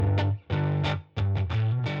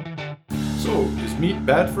So, is meat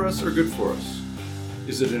bad for us or good for us?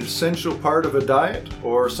 Is it an essential part of a diet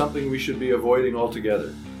or something we should be avoiding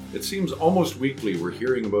altogether? It seems almost weekly we're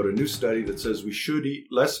hearing about a new study that says we should eat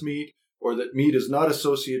less meat or that meat is not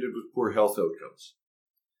associated with poor health outcomes.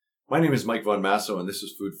 My name is Mike Von Masso and this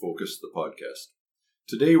is Food Focus, the podcast.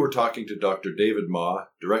 Today we're talking to Dr. David Ma,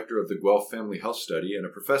 Director of the Guelph Family Health Study and a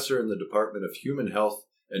professor in the Department of Human Health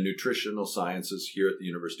and Nutritional Sciences here at the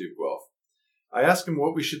University of Guelph. I asked him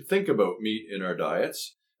what we should think about meat in our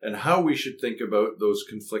diets and how we should think about those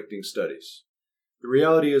conflicting studies. The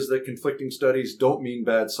reality is that conflicting studies don't mean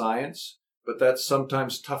bad science, but that's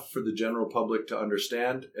sometimes tough for the general public to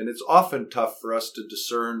understand, and it's often tough for us to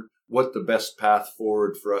discern what the best path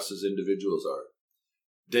forward for us as individuals are.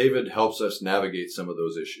 David helps us navigate some of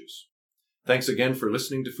those issues. Thanks again for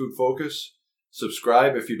listening to Food Focus.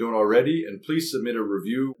 Subscribe if you don't already, and please submit a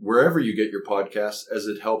review wherever you get your podcasts as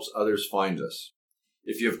it helps others find us.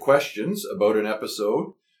 If you have questions about an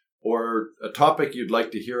episode or a topic you'd like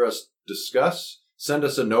to hear us discuss, send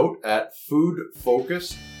us a note at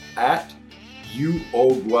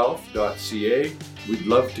foodfocus@uoguelph.ca. We'd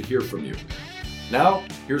love to hear from you. Now,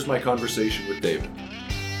 here's my conversation with David.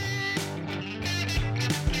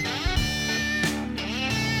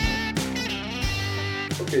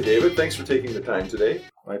 Okay, David, thanks for taking the time today.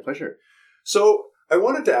 My pleasure. So I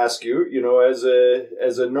wanted to ask you, as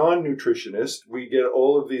a non-nutritionist, we get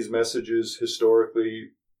all of these messages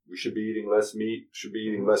historically. We should be eating less meat, should be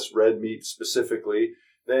eating less red meat specifically.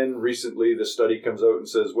 Then recently the study comes out and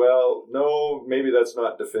says, well, no, maybe that's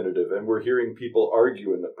not definitive. And we're hearing people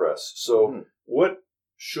argue in the press. So what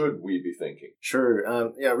should we be thinking? Sure.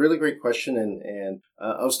 Really great question. And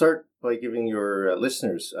I'll start by giving your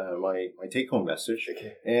listeners my take-home message.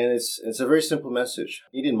 Okay. And it's a very simple message.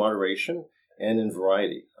 Eat in moderation and in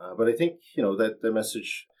variety. But I think, that the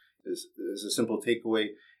message is a simple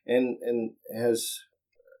takeaway and has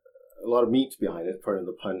a lot of meat behind it, pardon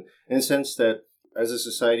the pun, in the sense that as a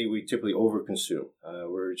society, we typically overconsume.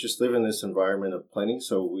 We're just living in this environment of plenty,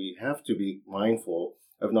 so we have to be mindful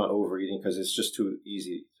of not overeating because it's just too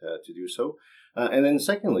easy to do so. And then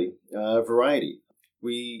secondly, variety.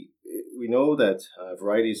 We know that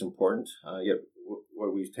variety is important, yet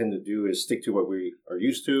what we tend to do is stick to what we are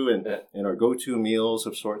used to and our go-to meals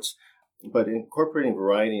of sorts. But incorporating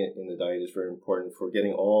variety in the diet is very important for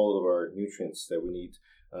getting all of our nutrients that we need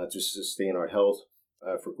to sustain our health,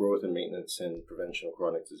 for growth and maintenance and prevention of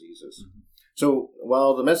chronic diseases. Mm-hmm. So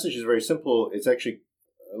while the message is very simple, it's actually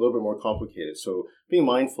a little bit more complicated. So being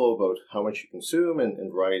mindful about how much you consume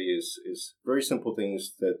and variety is very simple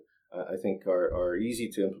things that I think are easy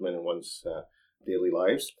to implement in one's daily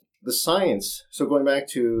lives. The science, so going back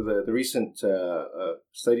to the recent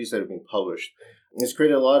studies that have been published, it's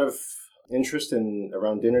created a lot of interest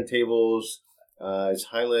around dinner tables. It's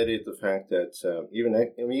highlighted the fact that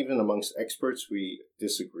even amongst experts, we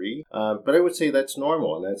disagree. But I would say that's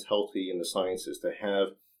normal and that's healthy in the sciences to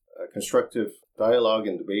have a constructive dialogue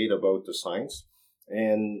and debate about the science.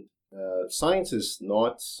 And science is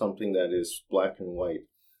not something that is black and white.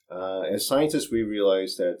 As scientists, we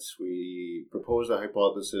realize that we propose a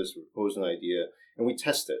hypothesis, we propose an idea, and we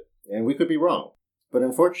test it. And we could be wrong. But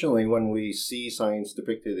unfortunately, when we see science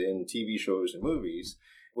depicted in TV shows and movies,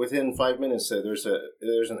 within 5 minutes, there's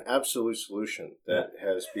an absolute solution that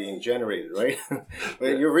has been generated, right?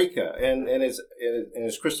 Eureka, and it's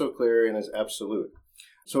crystal clear and it's absolute.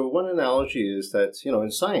 So one analogy is that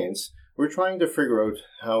in science we're trying to figure out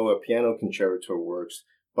how a piano concerto works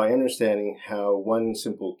by understanding how one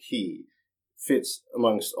simple key fits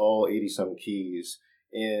amongst all 80-some keys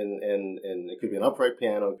and it could be an upright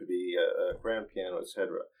piano, it could be a grand piano,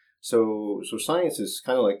 etc. So science is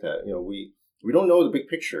kind of like that. We don't know the big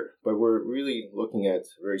picture, but we're really looking at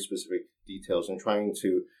very specific details and trying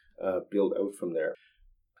to build out from there.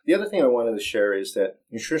 The other thing I wanted to share is that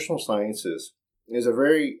nutritional sciences is a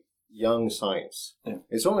very young science. Yeah.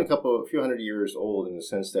 It's only a few hundred years old in the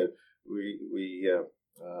sense that we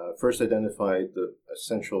first identified the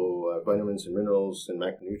essential vitamins and minerals and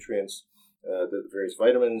macronutrients, the various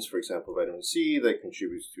vitamins, for example, vitamin C that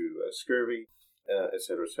contributes to scurvy, et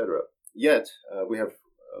cetera, Yet, we have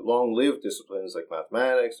long-lived disciplines like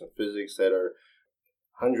mathematics and physics that are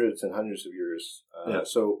hundreds and hundreds of years.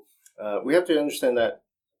 So we have to understand that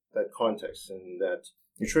context and that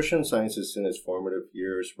nutrition science is in its formative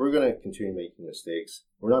years. We're going to continue making mistakes.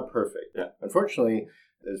 We're not perfect. Yeah. Unfortunately,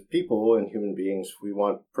 as people and human beings, we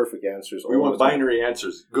want perfect answers. We want binary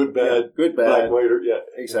answers. Good, bad, black, white, or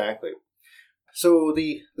exactly. So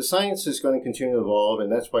the science is going to continue to evolve,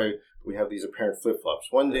 and that's why we have these apparent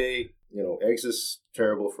flip-flops. One day, eggs is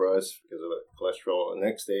terrible for us because of the cholesterol. The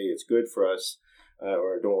next day, it's good for us,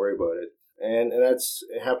 or don't worry about it. And that's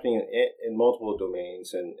happening in multiple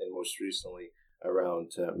domains, and most recently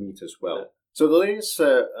around meat as well. Yeah. So the latest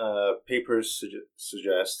papers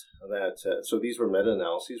suggest that, so these were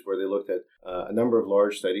meta-analyses where they looked at a number of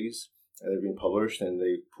large studies that have been published, and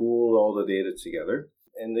they pooled all the data together,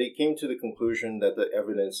 and they came to the conclusion that the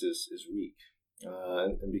evidence is weak.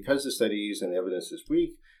 And because the studies and the evidence is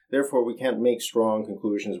weak, therefore we can't make strong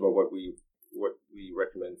conclusions about what we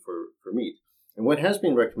recommend for meat. And what has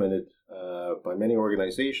been recommended by many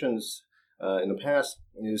organizations in the past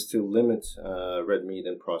is to limit red meat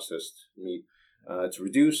and processed meat to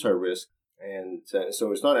reduce our risk. And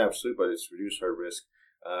so it's not absolute, but it's reduce our risk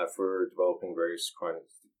for developing various chronic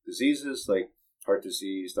diseases like heart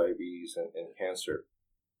disease, diabetes, and cancer.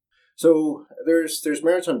 So there's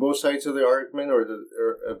merits on both sides of the argument or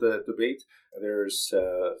of the debate. There's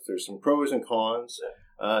some pros and cons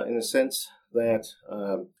in the sense that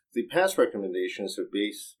the past recommendations have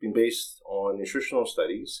been based on nutritional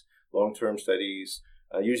studies, long-term studies,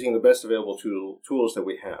 using the best available tools that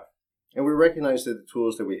we have. And we recognize that the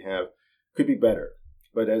tools that we have could be better.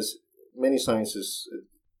 But as many science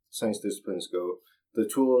disciplines go, the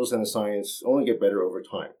tools and the science only get better over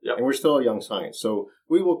time. Yep. And we're still a young science, so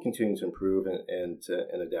we will continue to improve and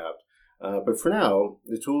adapt. But for now,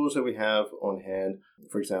 the tools that we have on hand,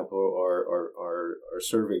 for example, are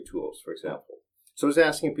survey tools, for example. So it's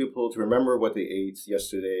asking people to remember what they ate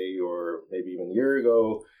yesterday or maybe even a year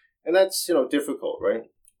ago, and that's difficult, right?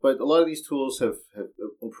 But a lot of these tools have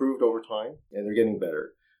improved over time, and they're getting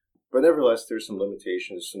better. But nevertheless, there's some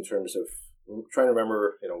limitations in terms of trying to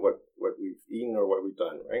remember, what we've eaten or what we've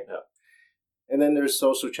done, right? Yeah. And then there's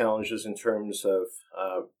also challenges in terms of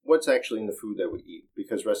what's actually in the food that we eat,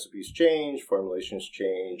 because recipes change, formulations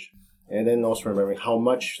change, and then also remembering how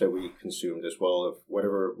much that we consumed as well of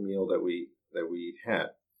whatever meal that we had.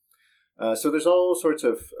 So there's all sorts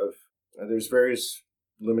of there's various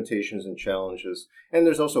limitations and challenges, and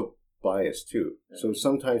there's also bias too. Yeah. So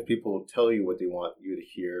sometimes people tell you what they want you to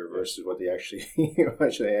hear versus what they actually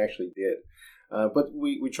actually did. But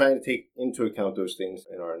we try to take into account those things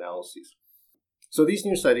in our analyses. So these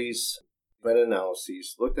new studies,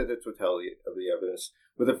 meta-analyses, looked at the totality of the evidence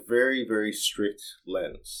with a very, very strict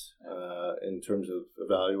lens in terms of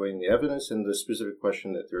evaluating the evidence and the specific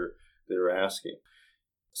question that they're asking.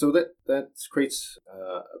 So that creates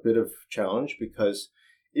a bit of challenge, because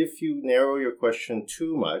if you narrow your question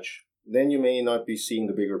too much, then you may not be seeing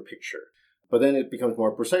the bigger picture. But then it becomes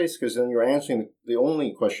more precise, because then you're answering the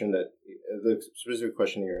only question the specific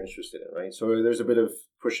question you're interested in, right? So there's a bit of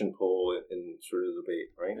push and pull in sort of debate,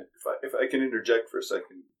 right? If I can interject for a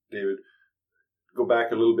second, David, go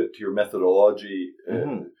back a little bit to your methodology.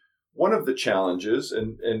 Mm-hmm. One of the challenges,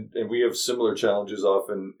 and we have similar challenges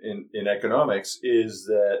often in economics, is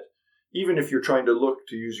that even if you're trying to look,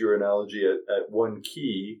 to use your analogy, at one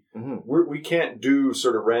key, mm-hmm. we can't do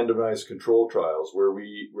sort of randomized control trials where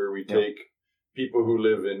we take people who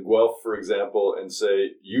live in Guelph, for example, and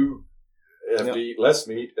say, you have to eat less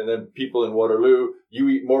meat, and then people in Waterloo, you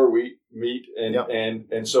eat more meat,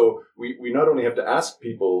 and so we not only have to ask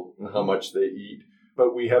people how much they eat,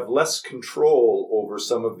 but we have less control over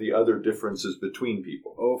some of the other differences between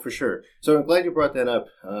people. Oh, for sure. So I'm glad you brought that up,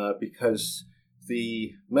 because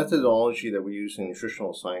the methodology that we use in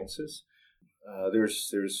nutritional sciences,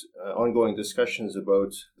 there's ongoing discussions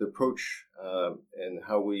about the approach and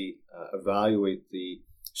how we evaluate the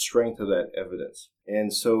strength of that evidence.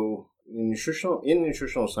 And so in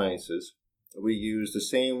nutritional sciences, we use the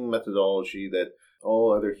same methodology that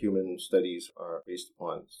all other human studies are based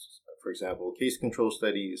upon. For example, case control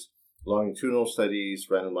studies, longitudinal studies,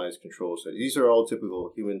 randomized control studies. These are all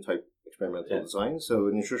typical human-type experimental designs. So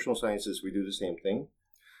in nutritional sciences, we do the same thing.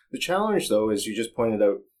 The challenge, though, as you just pointed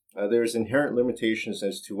out, there's inherent limitations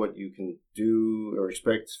as to what you can do or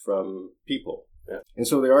expect from people. Yeah. And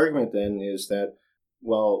so the argument then is that,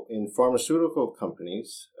 well, in pharmaceutical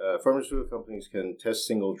companies can test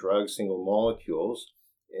single drugs, single molecules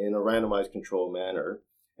in a randomized control manner.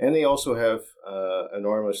 And they also have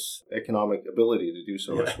enormous economic ability to do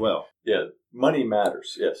so as well. Yeah, money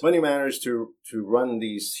matters, yes. Money matters to run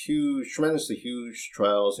these tremendously huge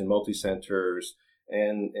trials in multi-centers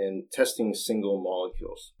and testing single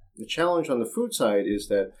molecules. The challenge on the food side is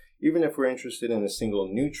that even if we're interested in a single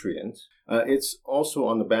nutrient, it's also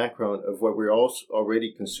on the background of what we're also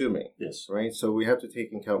already consuming. Yes. Right? So we have to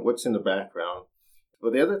take into account what's in the background.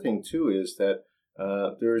 But the other thing, too, is that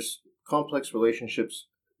there's complex relationships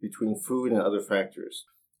between food and other factors.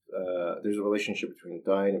 There's a relationship between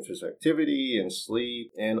diet and physical activity and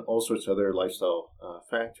sleep and all sorts of other lifestyle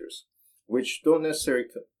factors, which don't necessarily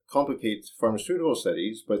complicate pharmaceutical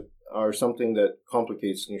studies, but are something that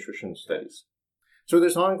complicates nutrition studies. So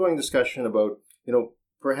there's ongoing discussion about,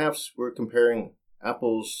 perhaps we're comparing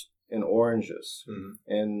apples and oranges,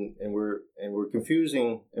 and we're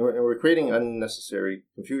confusing, and we're creating unnecessary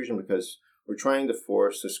confusion because we're trying to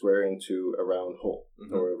force a square into a round hole,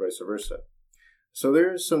 or vice versa. So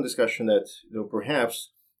there is some discussion that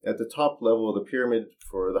perhaps at the top level of the pyramid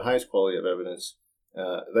for the highest quality of evidence,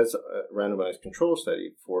 that's a randomized control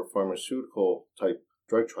study for pharmaceutical type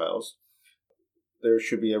drug trials. There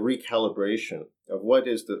should be a recalibration of what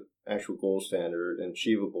is the actual gold standard and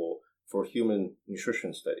achievable for human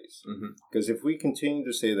nutrition studies. Because if we continue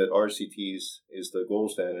to say that RCTs is the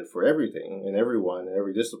gold standard for everything and everyone and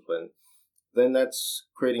every discipline, then that's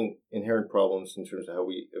creating inherent problems in terms of how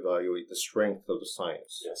we evaluate the strength of the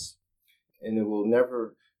science. Yes. And it will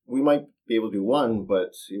never, we might be able to do one,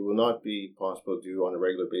 but it will not be possible to do on a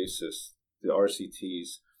regular basis the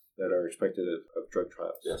RCTs that are expected of drug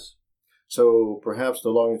trials. Yes. So perhaps the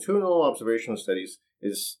longitudinal observational studies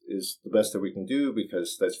is the best that we can do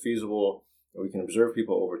because that's feasible. We can observe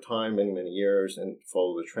people over time, many, many years, and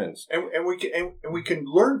follow the trends. And we can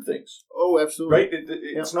learn things. Oh, absolutely. Right?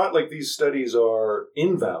 It's not like these studies are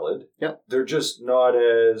invalid. Yeah. They're just not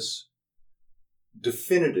as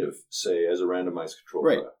definitive, say, as a randomized control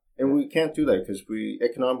right. trial. And we can't do that because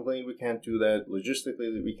economically we can't do that.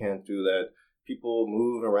 Logistically, we can't do that. People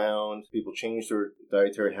move around. People change their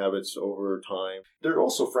dietary habits over time. There are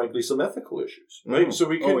also, frankly, some ethical issues, right? So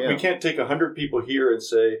we can't take 100 people here and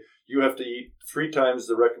say, you have to eat 3 times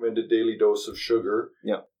the recommended daily dose of sugar.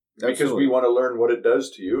 Yeah. Because we want to learn what it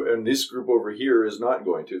does to you, and this group over here is not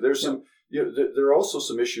going to. There's some. There are also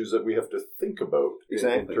some issues that we have to think about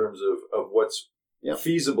in terms of what's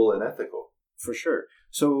feasible and ethical. For sure.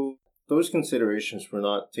 So those considerations were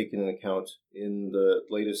not taken into account in the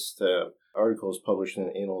latest articles published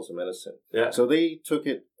in Annals of Medicine. Yeah. So they took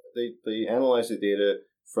it. They analyzed the data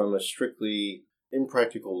from a strictly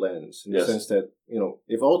impractical lens, in the sense that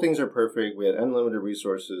if all things are perfect, we had unlimited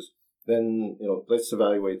resources, then let's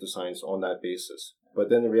evaluate the science on that basis. But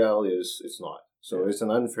then the reality is it's not. So it's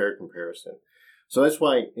an unfair comparison. So that's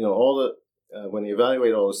why all the when they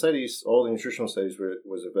evaluate all the studies, all the nutritional studies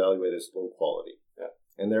was evaluated as low quality,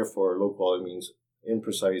 and therefore low quality means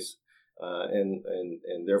imprecise and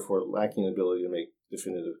therefore lacking ability to make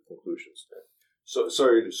definitive conclusions. So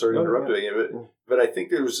sorry to interrupt you, but I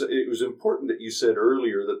think it was important that you said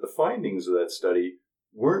earlier that the findings of that study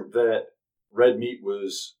weren't that red meat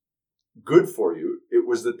was good for you. It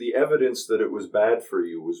was that the evidence that it was bad for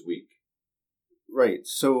you was weak. Right.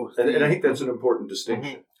 So, and I think that's an important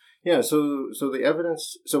distinction. Yeah. So the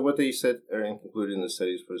evidence. So what they said and concluded in the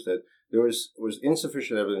studies was that there was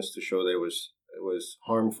insufficient evidence to show that it was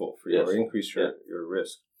harmful for you or increased your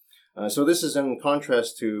risk. So this is in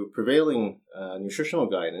contrast to prevailing nutritional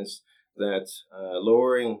guidance that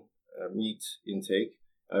lowering meat intake,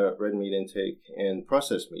 red meat intake, and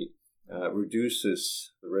processed meat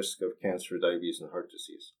reduces the risk of cancer, diabetes, and heart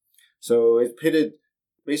disease. So it pitted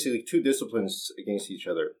basically 2 disciplines against each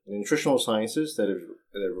other: the nutritional sciences that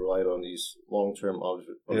have relied on these long-term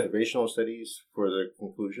observational studies for their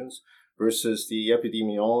conclusions, versus the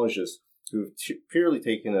epidemiologists who've purely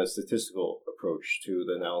taken a statistical approach to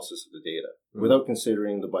the analysis of the data without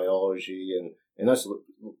considering the biology and us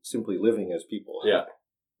simply living as people. Yeah.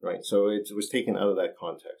 Right. So it was taken out of that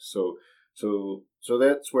context. So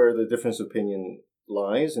that's where the difference of opinion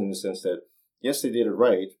lies, in the sense that, yes, they did it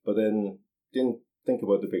right, but then didn't think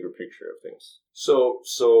about the bigger picture of things.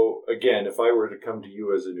 So again, if I were to come to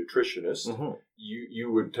you as a nutritionist,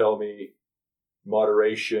 you would tell me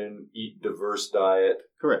moderation, eat diverse diet.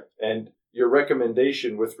 Correct. And your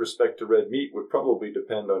recommendation with respect to red meat would probably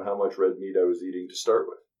depend on how much red meat I was eating to start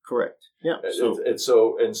with. Correct. Yeah. And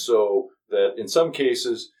so that in some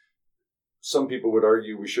cases, some people would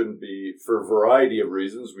argue we shouldn't be, for a variety of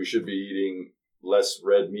reasons, we should be eating less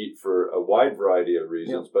red meat for a wide variety of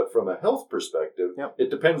reasons. But from a health perspective, it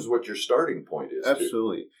depends what your starting point is.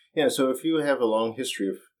 Absolutely. Yeah. So if you have a long history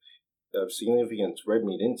of significant red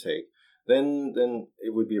meat intake, then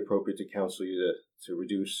it would be appropriate to counsel you to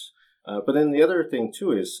reduce. But then the other thing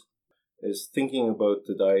too is thinking about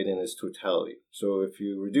the diet in its totality. So if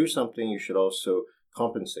you reduce something, you should also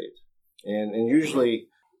compensate. And usually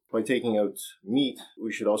by taking out meat,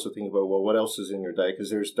 we should also think about, well, what else is in your diet?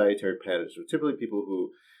 Because there's dietary patterns. So typically people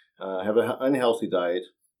who have an unhealthy diet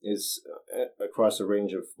is across a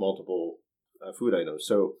range of multiple food items.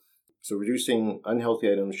 So reducing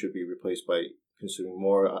unhealthy items should be replaced by consuming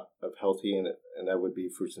more of healthy, and that would be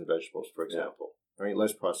fruits and vegetables, for example. Right?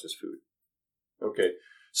 Less processed food. Okay.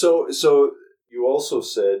 So you also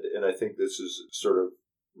said, and I think this is sort of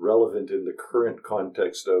relevant in the current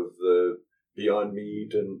context of the Beyond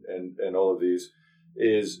Meat and all of these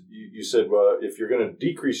is you said, well, if you're going to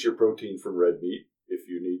decrease your protein from red meat, if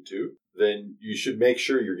you need to, then you should make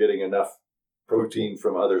sure you're getting enough protein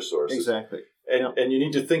from other sources. Exactly. And you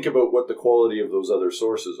need to think about what the quality of those other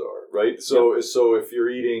sources are, right? So if you're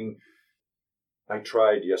eating, I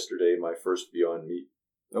tried yesterday my first Beyond Meat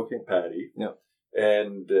patty. Yeah.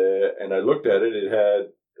 And I looked at it. It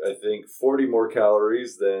had, I think, 40 more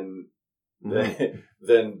calories than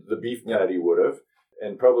the beef patty would have,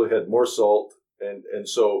 and probably had more salt. And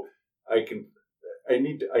so I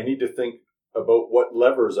need to think about what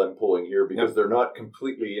levers I'm pulling here, because they're not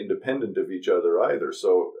completely independent of each other either.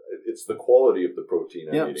 So it's the quality of the protein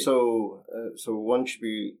I'm eating. So one should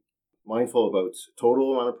be mindful about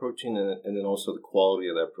total amount of protein and then also the quality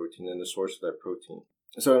of that protein and the source of that protein.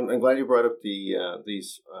 So I'm glad you brought up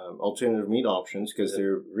these alternative meat options, because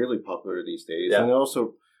they're really popular these days. Yeah. And it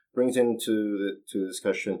also brings into the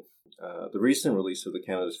discussion the recent release of the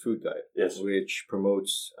Canada's Food Guide, which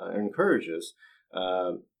promotes and encourages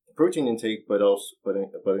protein intake, but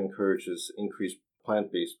encourages increased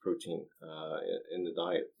plant-based protein in the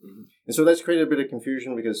diet. Mm-hmm. And so that's created a bit of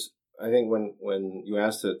confusion, because I think when you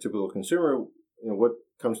ask the typical consumer, what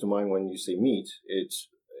comes to mind when you say meat, it's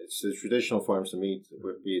the traditional forms of meat,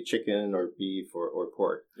 be it chicken or beef or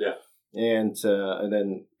pork. Yeah. And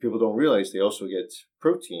then people don't realize they also get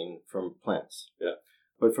protein from plants. Yeah.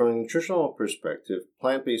 But from a nutritional perspective,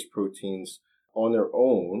 plant-based proteins on their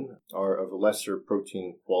own are of a lesser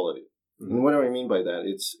protein quality. Mm-hmm. And what do I mean by that?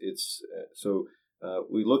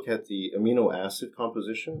 We look at the amino acid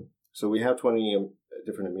composition. So we have 20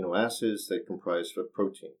 different amino acids that comprise of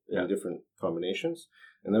protein in different combinations.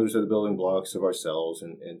 And those are the building blocks of our cells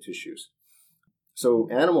and tissues. So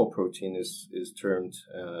animal protein is termed,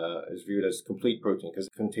 is viewed as complete protein, because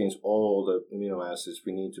it contains all the amino acids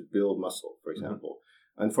we need to build muscle, for example. Mm-hmm.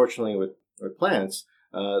 Unfortunately, with plants,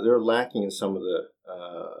 they're lacking in some of the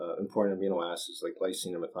important amino acids like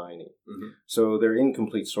lysine and methionine. Mm-hmm. So they're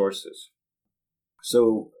incomplete sources.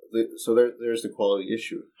 So there's the quality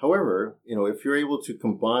issue. However, if you're able to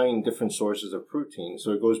combine different sources of protein,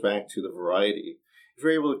 so it goes back to the variety. If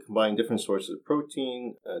you're able to combine different sources of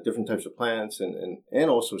protein, different types of plants, and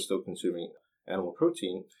also still consuming animal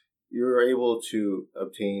protein, you're able to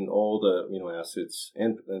obtain all the amino acids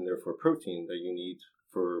and therefore protein that you need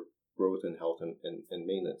for growth and health and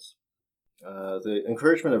maintenance. The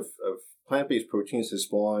encouragement of plant-based proteins has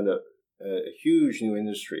spawned a huge new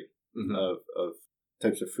industry of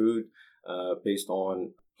types of food based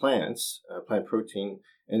on plants, plant protein,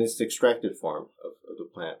 and it's the extracted form of the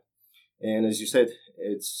plant. And as you said,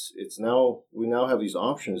 we now have these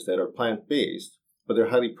options that are plant-based, but they're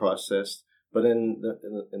highly processed, but in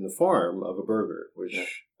the form of a burger,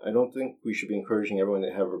 which I don't think we should be encouraging everyone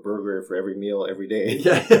to have a burger for every meal every day.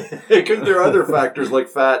 Yeah, because there are other factors like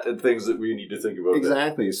fat and things that we need to think about.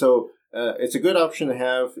 Exactly. There. So it's a good option to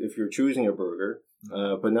have if you're choosing a burger,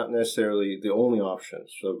 but not necessarily the only option.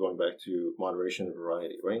 So going back to moderation and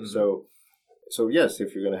variety, right? Mm-hmm. So yes,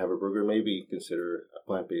 if you're going to have a burger, maybe consider a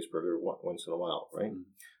plant-based burger once in a while, right? Mm-hmm.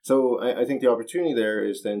 So I think the opportunity there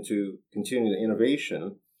is then to continue the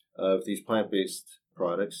innovation of these plant-based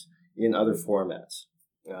products in other formats.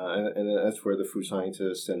 And that's where the food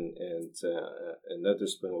scientists and that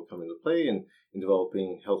discipline will come into play in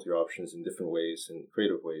developing healthier options in different ways and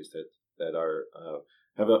creative ways that are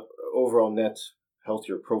have an overall net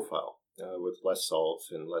healthier profile with less salt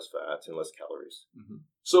and less fat and less calories. Mm-hmm.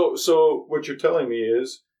 So what you're telling me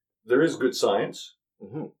is there is good science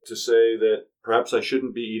to say that perhaps I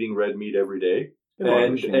shouldn't be eating red meat every day,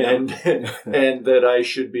 and that I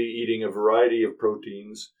should be eating a variety of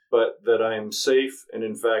proteins, but that I'm safe and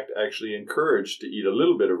in fact actually encouraged to eat a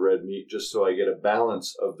little bit of red meat just so I get a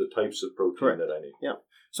balance of the types of protein that I need. Yeah.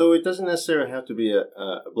 So it doesn't necessarily have to be a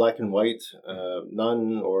black and white,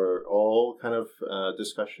 none or all kind of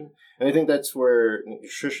discussion. And I think that's where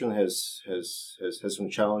nutrition has some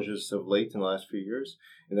challenges of late in the last few years,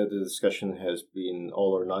 and that the discussion has been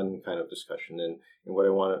all or none kind of discussion. And what I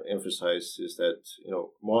want to emphasize is that,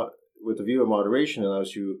 with the view of moderation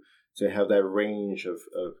allows you to have that range of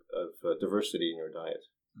diversity in your diet.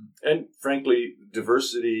 And frankly,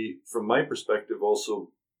 diversity, from my perspective,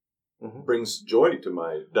 also brings joy to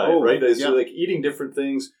my diet, right? So like eating different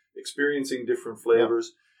things, experiencing different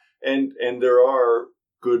flavors, and there are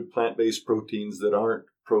good plant-based proteins that aren't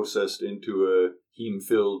processed into a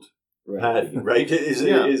heme-filled patty, right?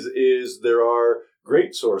 There are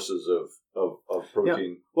great sources of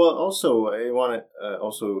protein. Yeah. Well, also I want to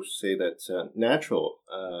also say that natural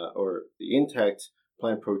or the intact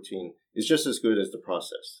plant protein is just as good as the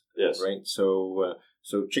processed. Yes. Right. So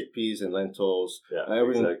So chickpeas and lentils. Yeah, I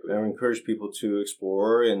would exactly. encourage people to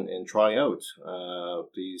explore and try out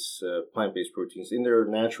these plant-based proteins in their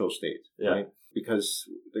natural state, right? Because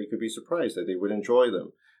they could be surprised that they would enjoy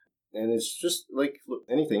them. And it's just like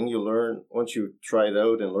anything you learn, once you try it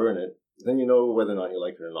out and learn it, then you know whether or not you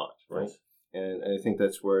like it or not, right? Yes. And I think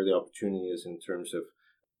that's where the opportunity is in terms of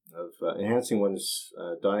enhancing one's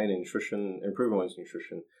diet and nutrition, improving one's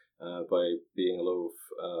nutrition by being a little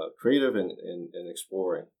creative and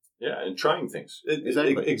exploring. Yeah, and trying things.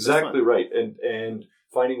 Exactly right. And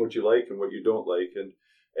finding what you like and what you don't like.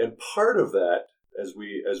 And part of that, as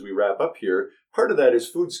we wrap up here, part of that is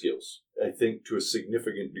food skills. I think to a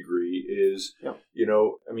significant degree is,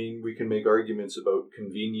 we can make arguments about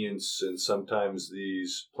convenience, and sometimes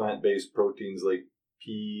these plant-based proteins like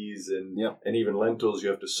peas and even lentils, you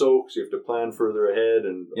have to soak, so you have to plan further ahead,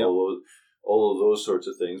 and all of those sorts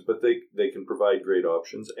of things. But they can provide great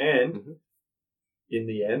options. And in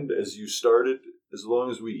the end, as you started, as long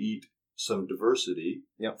as we eat some diversity,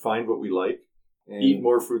 find what we like, and eat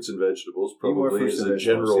more fruits and vegetables, probably as a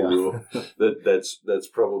general rule, that's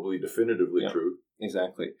probably definitively true.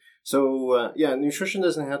 Exactly. So, nutrition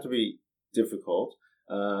doesn't have to be difficult.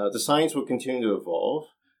 The science will continue to evolve.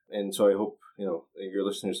 And so I hope, your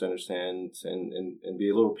listeners understand and be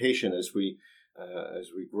a little patient as we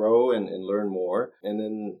grow and learn more. And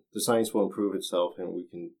then the science will improve itself and we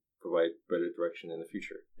can provide better direction in the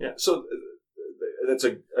future. Yeah. So that's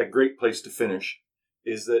a great place to finish,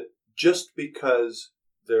 is that just because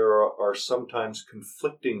there are sometimes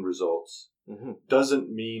conflicting results doesn't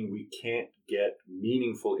mean we can't get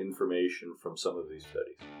meaningful information from some of these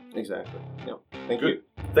studies. Exactly. Yeah. Thank you.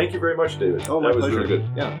 Thank you very much, David. Oh, my pleasure. That was really good.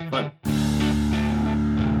 Yeah, fun.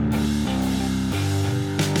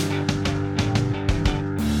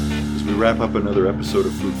 As we wrap up another episode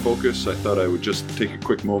of Food Focus, I thought I would just take a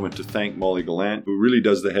quick moment to thank Molly Gallant, who really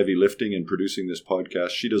does the heavy lifting in producing this podcast.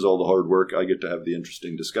 She does all the hard work. I get to have the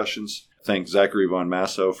interesting discussions. Thank Zachary Von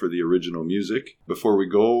Massow for the original music. Before we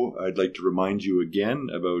go, I'd like to remind you again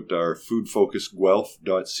about our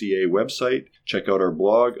foodfocusguelph.ca website. Check out our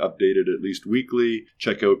blog, updated at least weekly.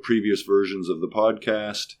 Check out previous versions of the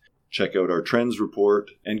podcast. Check out our trends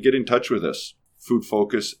report, and get in touch with us.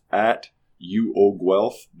 Foodfocus at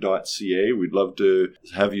uoguelph.ca. We'd love to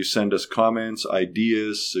have you send us comments,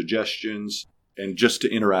 ideas, suggestions, and just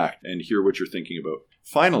to interact and hear what you're thinking about.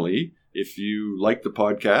 Finally, if you like the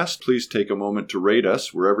podcast, please take a moment to rate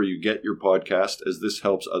us wherever you get your podcast, as this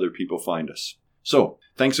helps other people find us. So,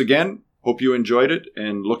 thanks again. Hope you enjoyed it,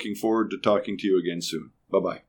 and looking forward to talking to you again soon. Bye-bye.